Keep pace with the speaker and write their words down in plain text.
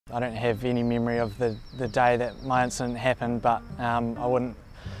I don't have any memory of the day that my incident happened, but I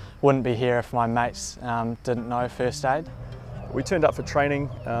wouldn't be here if my mates didn't know first aid. We turned up for training,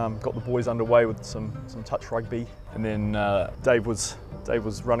 got the boys underway with some touch rugby, and then Dave was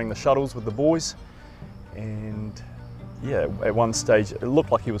running the shuttles with the boys, and yeah, at one stage it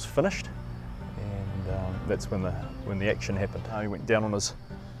looked like he was finished, and that's when the action happened. He went down on his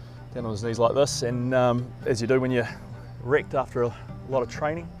knees like this, and as you do when you're wrecked after a lot of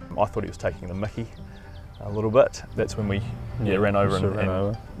training, I thought he was taking the mickey a little bit. That's when we ran over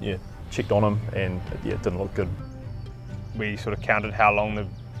and checked on him, and it didn't look good. We sort of counted how long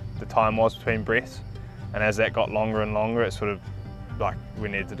the time was between breaths, and as that got longer and longer, it sort of like we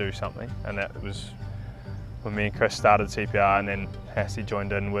needed to do something, and that was when me and Chris started CPR, and then Hassie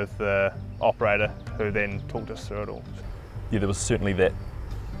joined in with the operator, who then talked us through it all. Yeah, there was certainly that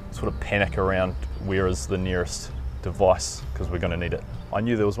sort of panic around where is the nearest device, because we're going to need it. I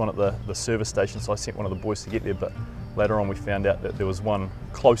knew there was one at the service station, so I sent one of the boys to get there, but later on we found out that there was one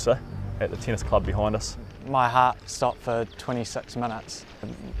closer at the tennis club behind us. My heart stopped for 26 minutes.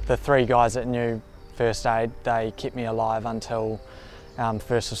 The three guys that knew first aid, they kept me alive until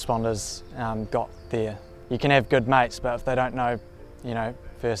first responders got there. You can have good mates, but if they don't know,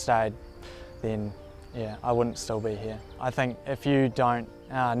 first aid, then yeah, I wouldn't still be here. I think if you don't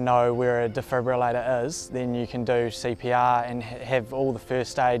know where a defibrillator is, then you can do CPR and have all the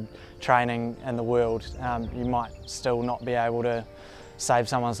first aid training in the world. You might still not be able to save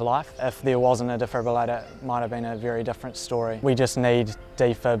someone's life. If there wasn't a defibrillator, it might have been a very different story. We just need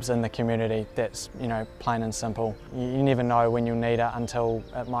defibs in the community. That's plain and simple. You never know when you'll need it until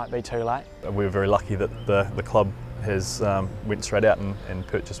it might be too late. We were very lucky that the club has went straight out and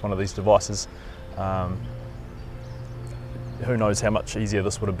purchased one of these devices. Who knows how much easier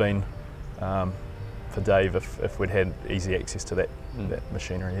this would have been for Dave if we'd had easy access to that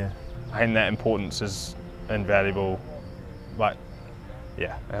machinery. Yeah. I think that importance is invaluable.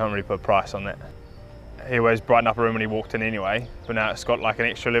 Yeah, I haven't really put a price on that. He always brightened up a room when he walked in anyway, but now it's got like an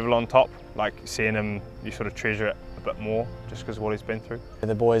extra level on top. Like seeing him, you sort of treasure it a bit more just because of what he's been through.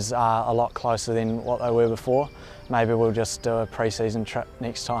 The boys are a lot closer than what they were before. Maybe we'll just do a pre-season trip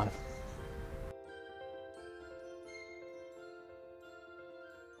next time.